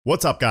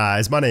What's up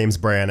guys, my name's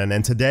Brandon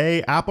and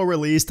today Apple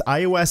released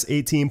iOS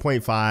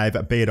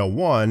 18.5 Beta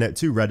 1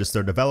 to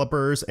registered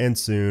developers and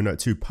soon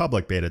to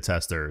public beta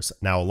testers.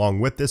 Now along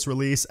with this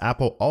release,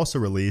 Apple also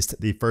released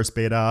the first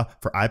beta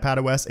for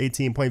iPadOS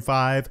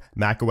 18.5,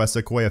 macOS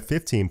Sequoia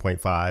 15.5,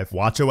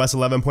 watchOS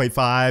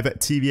 11.5,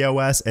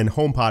 tvOS and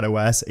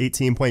HomePodOS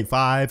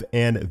 18.5,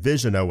 and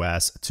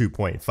visionOS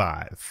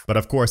 2.5. But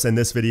of course in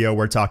this video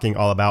we're talking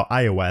all about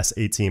iOS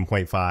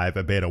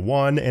 18.5 Beta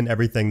 1 and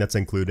everything that's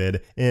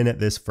included in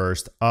this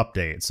first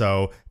update.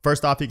 So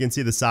first off, you can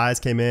see the size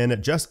came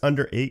in just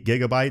under 8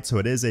 gigabytes, so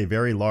it is a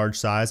very large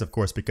size, of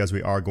course, because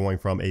we are going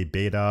from a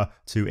beta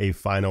to a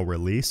final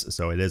release,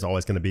 so it is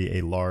always going to be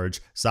a large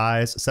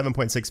size.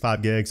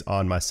 7.65 gigs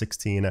on my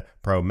 16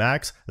 Pro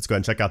Max. Let's go ahead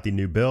and check out the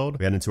new build.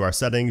 We head into our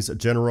settings,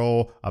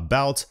 general,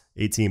 about,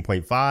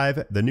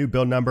 18.5. The new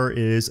build number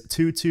is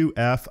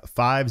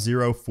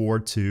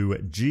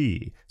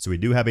 22F5042G. So we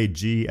do have a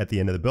G at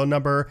the end of the build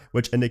number,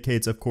 which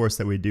indicates, of course,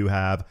 that we do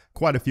have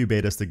quite a few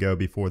betas to go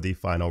before the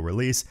final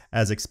release,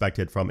 as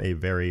expected from a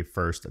very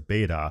first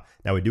beta.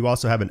 Now, we do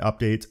also have an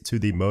update to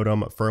the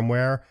modem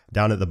firmware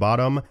down at the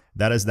bottom.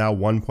 That is now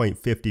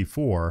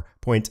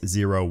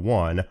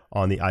 1.54.01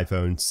 on the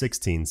iPhone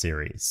 16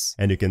 series.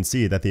 And you can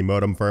see that the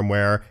modem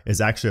firmware is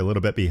actually a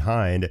little bit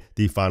behind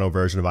the final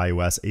version of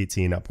iOS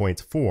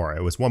 18.4.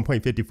 It was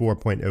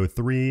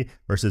 1.54.03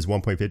 versus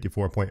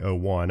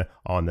 1.54.01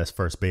 on this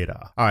first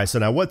beta. All right, so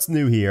now what's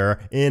new here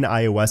in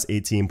iOS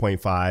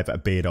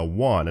 18.5 Beta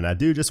 1? And I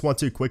do just want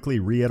to quickly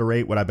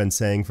reiterate what I've been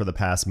saying for the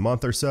past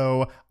month or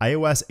so.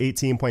 iOS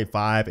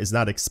 18.5 is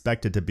not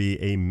expected to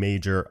be a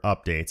major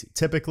update.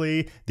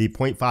 Typically, the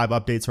 0.5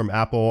 updates from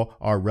Apple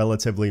are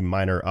relatively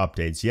minor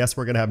updates. Yes,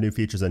 we're going to have new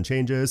features and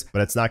changes,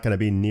 but it's not going to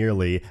be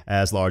nearly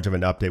as large of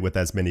an update with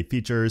as many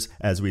features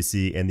as we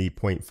see in the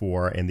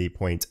 0.4 and the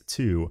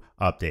 0.2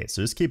 updates.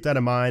 So just keep that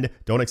in mind.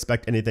 Don't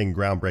expect anything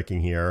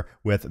groundbreaking here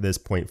with this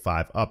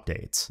 0.5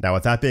 update. Now,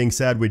 with that being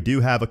said, we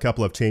do have a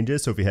couple of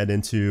changes. So if we head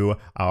into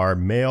our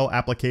Mail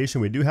application,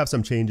 we do have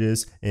some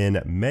changes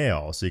in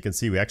Mail. So you can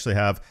see we actually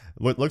have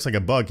what looks like a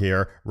bug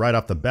here right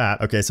off the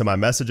bat. Okay, so my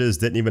messages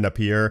didn't even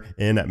appear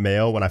in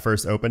Mail when I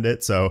first opened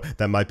it, so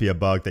that might be a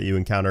bug that you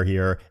encounter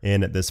here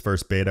in this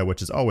first beta,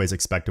 which is always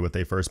expected with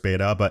a first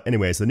beta. But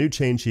anyways, the new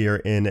change here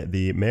in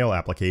the Mail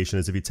application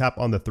is if you tap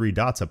on the three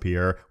dots up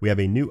here, we have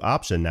a new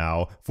option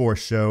now for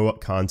show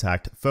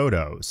contact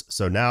photos.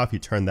 So now if you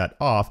turn that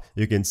off,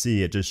 you can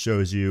see it just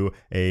shows you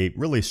a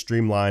really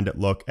streamlined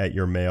look at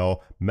your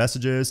Mail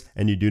messages,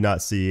 and you do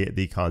not see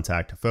the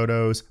contact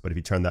photos. But if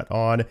you turn that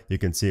on, you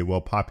can see it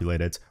will populate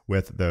it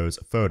with those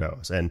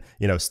photos. And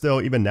you know, still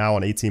even now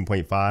on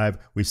 18.5,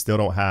 we still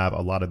don't have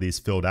a lot of these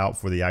filled out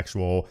for the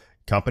actual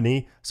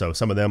company. So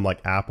some of them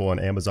like Apple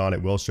and Amazon,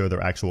 it will show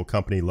their actual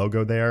company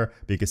logo there,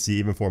 but you can see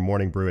even for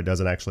Morning Brew, it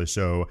doesn't actually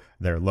show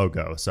their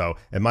logo. So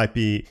it might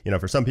be, you know,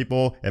 for some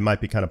people, it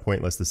might be kind of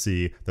pointless to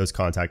see those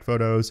contact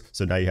photos.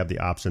 So now you have the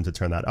option to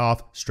turn that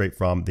off straight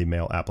from the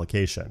Mail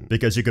application,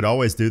 because you could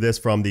always do this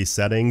from the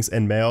settings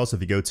in Mail. So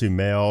if you go to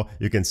Mail,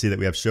 you can see that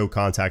we have show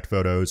contact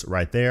photos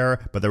right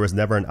there, but there was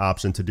never an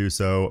option to do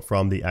so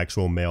from the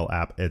actual Mail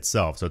app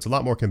itself. So it's a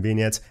lot more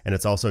convenient, and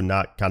it's also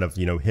not kind of,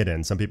 you know,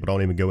 hidden. Some people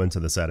don't even go into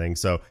the settings.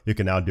 So you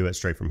can now do it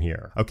straight from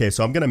here. Okay,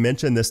 so I'm going to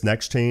mention this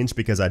next change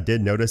because I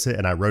did notice it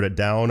and I wrote it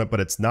down,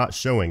 but it's not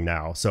showing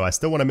now. So I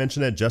still want to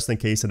mention it just in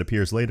case it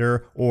appears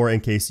later or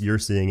in case you're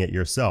seeing it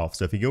yourself.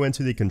 So if you go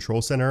into the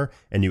control center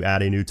and you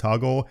add a new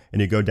toggle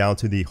and you go down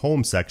to the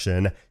home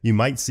section, you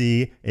might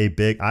see a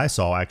big, I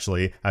saw a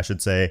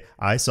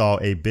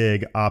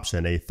big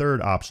option, a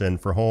third option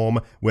for home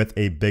with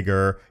a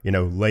bigger, you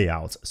know,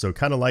 layout. So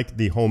kind of like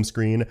the home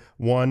screen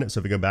one. So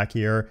if we go back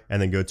here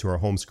and then go to our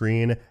home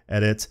screen,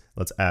 edit,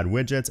 let's add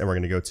widgets, and we're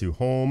going to go to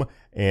home,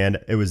 and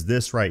it was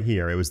this right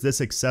here. It was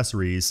this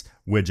accessories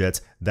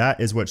widget. That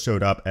is what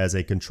showed up as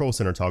a control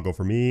center toggle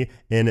for me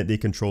in the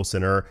control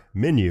center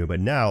menu. But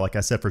now, like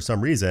I said, for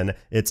some reason,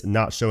 it's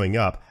not showing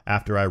up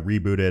after I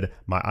rebooted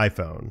my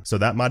iPhone. So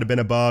that might have been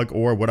a bug,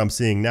 or what I'm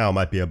seeing now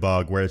might be a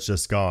bug where it's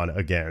just gone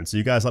again. So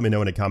you guys let me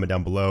know in a comment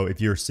down below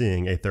if you're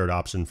seeing a third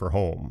option for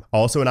home.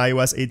 Also in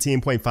iOS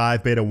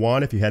 18.5 Beta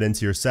 1, if you head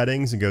into your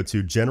settings and go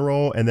to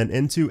General and then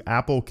into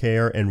Apple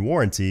Care and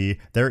Warranty,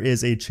 there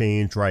is a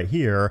change right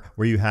here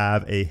where you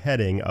have a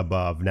heading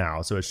above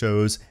now. So it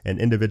shows an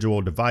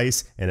individual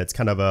device, and it's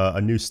kind of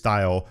a new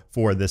style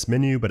for this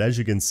menu. But as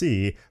you can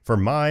see, for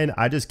mine,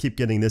 I just keep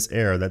getting this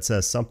error that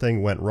says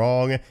something went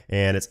wrong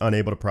and it's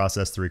unable to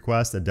process the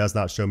request. It does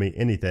not show me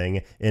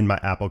anything in my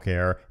Apple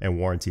Care and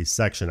Warranty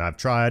section. I've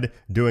tried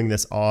doing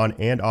this on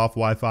and off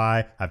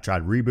Wi-Fi. I've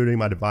tried rebooting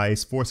my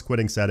device, force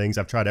quitting settings.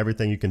 I've tried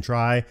everything you can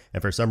try,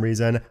 and for some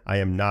reason, I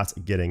am not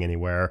getting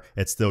anywhere.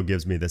 It still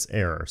gives me this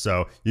error.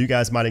 So you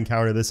guys might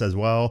encounter this as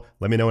well.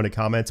 Let me know in the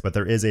comments, but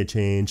but there is a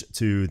change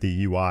to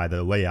the UI,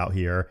 the layout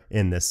here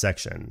in this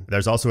section.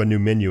 There's also a new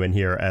menu in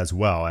here as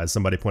well, as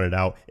somebody pointed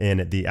out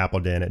in the Apple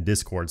Den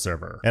Discord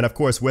server. And of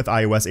course, with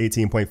iOS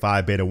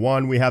 18.5 Beta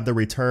 1, we have the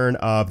return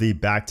of the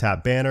back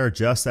tap banner,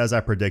 just as I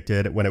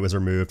predicted when it was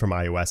removed from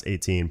iOS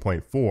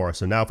 18.4.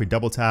 So now if we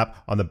double tap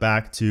on the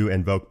back to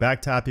invoke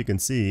back tap, you can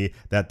see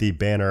that the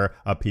banner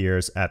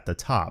appears at the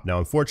top. Now,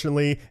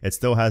 unfortunately, it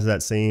still has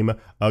that same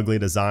ugly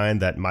design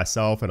that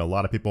myself and a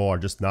lot of people are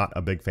just not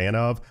a big fan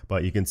of,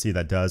 but you can see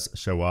that does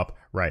show up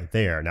right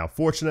there. Now,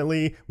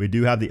 fortunately, we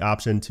do have the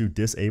option to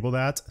disable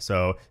that.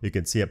 So you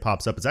can see it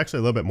pops up. It's actually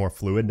a little bit more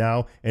fluid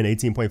now in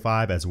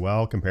 18.5 as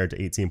well compared to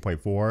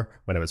 18.4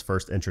 when it was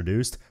first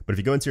introduced. But if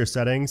you go into your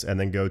settings and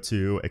then go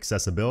to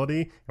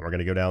accessibility, and we're going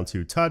to go down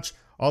to touch,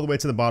 all the way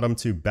to the bottom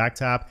to back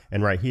tap,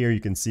 and right here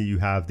you can see you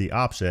have the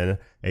option,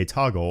 a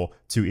toggle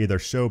to either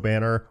show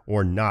banner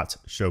or not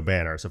show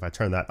banner. So if I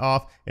turn that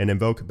off and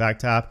invoke back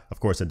tap, of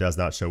course it does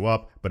not show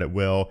up, but it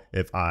will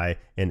if I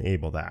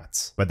enable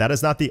that. But that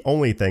is not the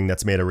only thing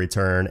that's made a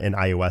return in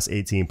iOS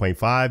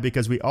 18.5,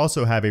 because we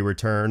also have a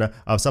return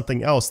of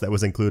something else that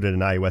was included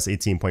in iOS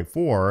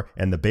 18.4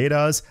 and the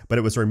betas, but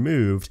it was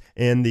removed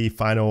in the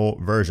final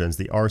versions.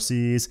 The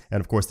RCs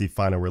and of course the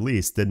final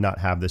release did not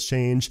have this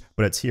change,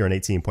 but it's here in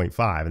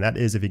 18.5. And that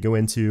is if you go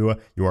into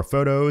your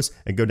photos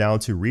and go down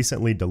to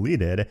recently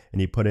deleted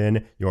and you put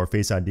in your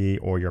Face ID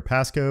or your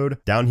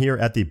passcode. Down here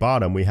at the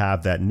bottom, we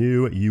have that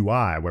new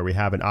UI where we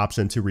have an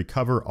option to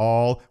recover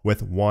all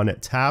with one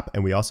tap.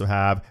 And we also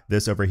have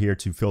this over here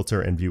to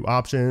filter and view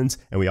options.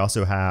 And we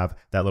also have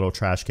that little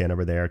trash can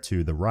over there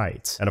to the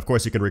right. And of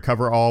course, you can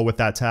recover all with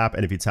that tap.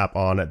 And if you tap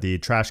on the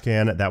trash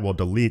can, that will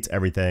delete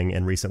everything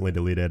and recently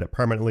deleted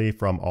permanently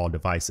from all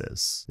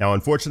devices. Now,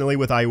 unfortunately,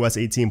 with iOS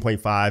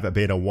 18.5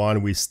 Beta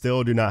 1, we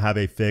still do not have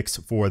a fix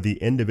for the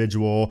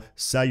individual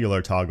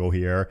cellular toggle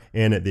here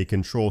in the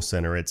control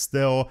center. It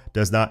still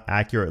does not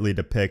accurately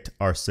depict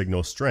our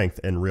signal strength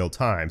in real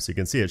time. So you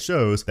can see it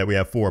shows that we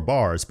have 4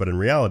 bars, but in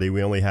reality,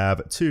 we only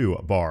have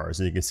 2 bars.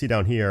 And you can see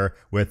down here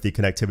with the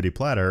connectivity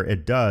platter,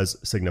 it does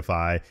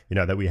signify,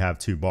 that we have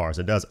 2 bars.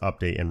 It does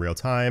update in real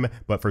time,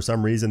 but for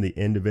some reason, the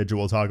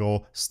individual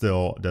toggle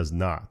still does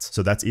not.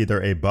 So that's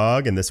either a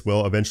bug, and this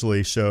will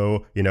eventually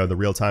show, the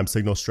real-time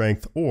signal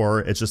strength, or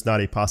it's just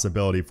not a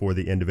possibility for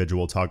the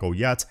individual toggle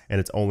yet, and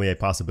it's only a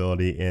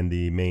possibility in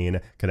the main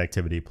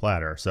connectivity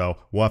platter. So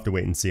we'll have to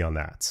wait and see on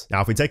that.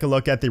 Now, if we take a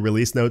look at the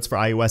release notes for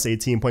iOS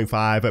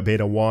 18.5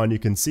 Beta 1, you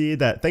can see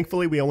that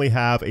thankfully we only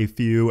have a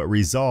few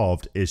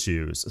resolved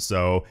issues.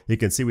 So you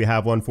can see we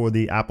have one for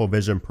the Apple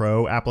Vision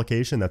Pro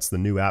application. That's the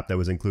new app that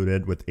was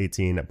included with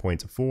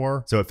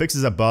 18.4. So it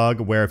fixes a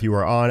bug where if you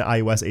were on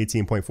iOS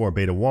 18.4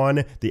 Beta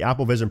 1, the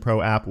Apple Vision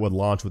Pro app would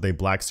launch with a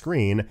black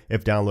screen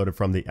if downloaded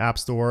from the App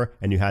Store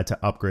and you had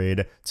to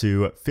upgrade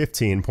to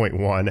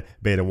 15.1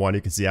 Beta 1.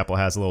 You can see Apple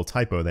has a little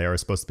typo there.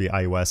 It's supposed to be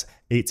iOS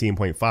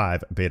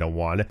 18.5 Beta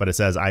 1, but it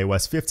says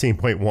iOS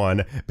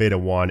 15.1 Beta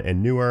 1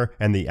 and newer,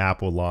 and the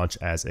app will launch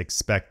as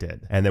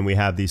expected. And then we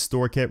have the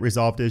StoreKit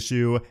resolved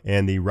issue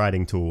and the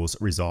writing tools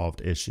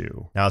resolved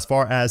issue. Now, as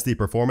far as the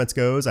performance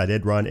goes, I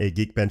did run a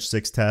Geekbench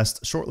 6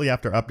 test shortly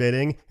after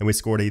updating, and we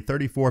scored a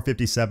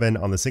 3457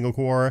 on the single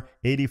core,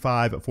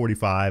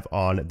 8545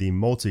 on the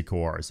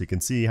multi-core. So you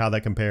can see how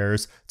that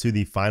compares to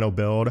the final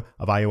build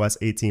of iOS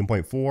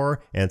 18.4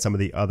 and some of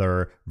the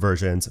other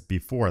versions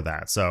before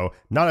that. So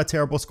not a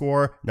terrible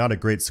score, not a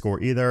great score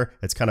either.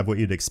 It's kind of what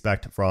you'd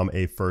expect from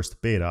a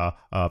first beta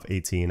of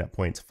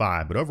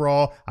 18.5. But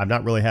overall, I've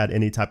not really had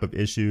any type of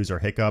issues or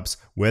hiccups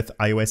with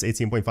iOS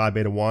 18.5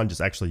 Beta 1, just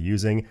actually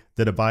using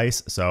the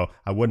device. So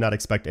I would not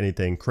expect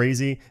anything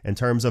crazy in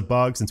terms of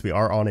bugs since we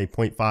are on a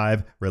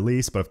 0.5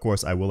 release. But of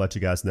course, I will let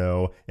you guys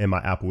know in my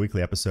Apple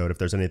Weekly episode if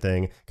there's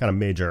anything kind of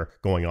major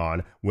going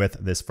on with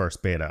this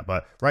first beta.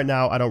 But right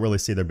now, I don't really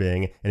see there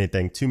being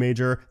anything too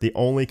major. The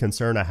only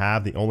concern I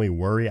have, the only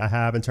worry I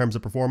have in terms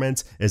of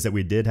performance is that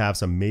we did have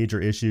some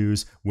major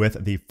issues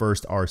with the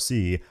first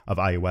RC of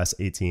iOS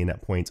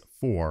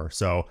 18.4.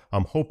 So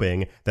I'm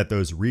hoping that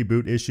those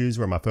reboot issues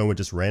where my phone would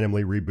just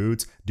randomly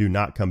reboot do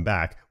not come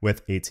back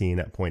with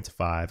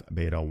 18.5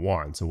 Beta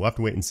 1. So we'll have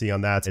to wait and see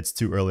on that. It's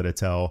too early to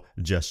tell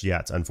just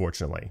yet,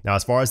 unfortunately. Now,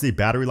 as far as the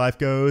battery life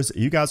goes,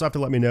 you guys will have to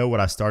let me know what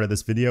I started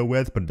this video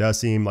with, but it does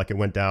seem like it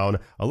went down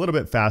a little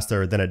bit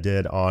faster than it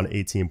did on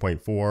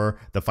 18.4,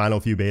 the final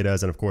few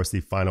betas, and of course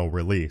the final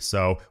release.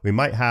 So we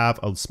might have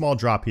a small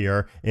drop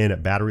here in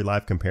battery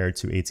life compared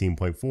to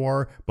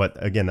 18.4, but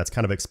again, that's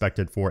kind of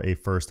expected for a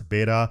first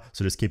beta.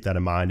 So just keep that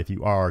in mind if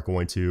you are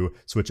going to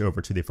switch over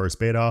to the first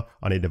beta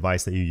on a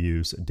device that you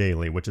use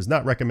daily, which is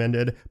not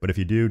recommended, but if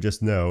you do,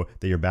 just know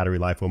that your battery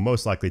life will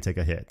most likely take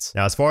a hit.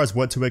 Now, as far as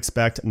what to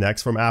expect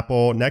next from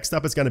Apple, next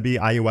up is going to be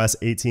iOS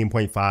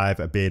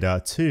 18.5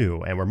 Beta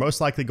 2, and we're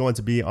most likely going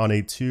to be on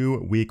a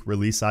 2-week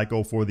release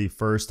cycle for the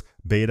first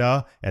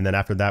beta, and then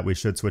after that we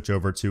should switch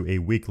over to a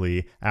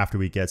weekly after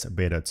we get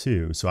beta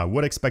 2. So I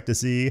would expect to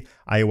see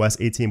iOS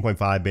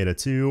 18.5 Beta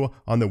 2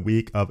 on the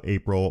week of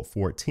April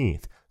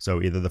 14th. So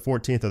either the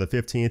 14th or the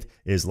 15th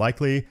is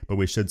likely, but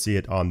we should see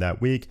it on that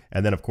week.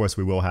 And then of course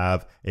we will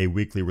have a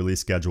weekly release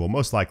schedule,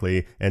 most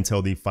likely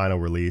until the final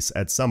release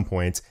at some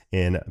point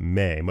in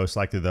May. Most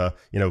likely the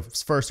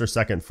first or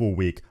second full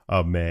week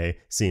of May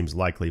seems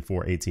likely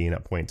for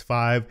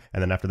 18.5.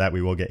 And then after that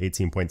we will get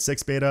 18.6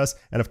 betas,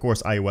 and of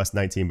course iOS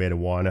 19 beta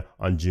 1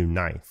 on June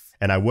 9th.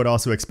 And I would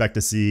also expect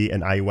to see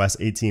an iOS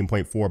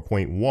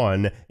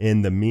 18.4.1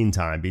 in the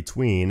meantime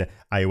between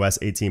iOS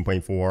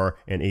 18.4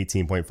 and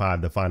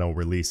 18.5, the final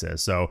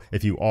releases. So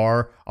if you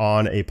are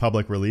on a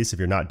public release, if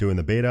you're not doing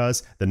the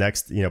betas, the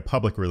next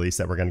public release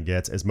that we're going to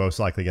get is most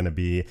likely going to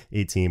be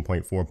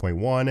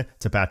 18.4.1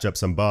 to patch up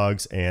some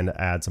bugs and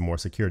add some more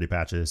security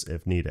patches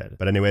if needed.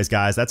 But anyways,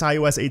 guys, that's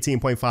iOS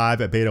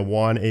 18.5 at beta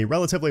 1, a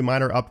relatively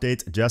minor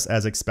update just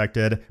as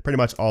expected. Pretty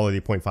much all of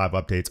the 0.5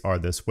 updates are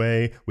this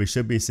way. We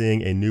should be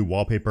seeing a new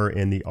wallpaper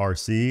in the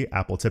RC.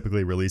 Apple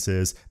typically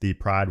releases the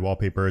Pride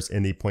wallpapers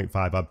in the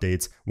 0.5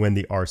 updates when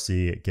the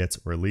RC gets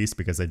released,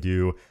 because they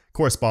do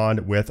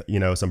correspond with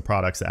some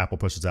products that Apple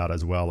pushes out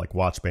as well, like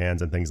watch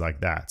bands and things like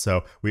that.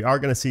 So we are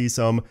going to see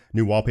some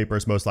new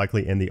wallpapers most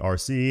likely in the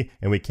RC,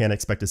 and we can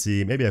expect to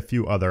see maybe a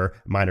few other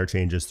minor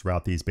changes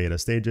throughout these beta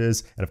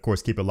stages. And of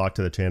course, keep it locked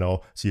to the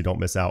channel so you don't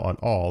miss out on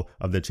all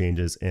of the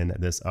changes in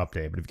this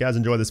update. But if you guys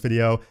enjoyed this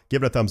video,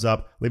 give it a thumbs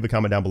up, leave a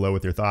comment down below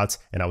with your thoughts,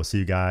 and I will see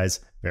you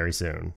guys very soon.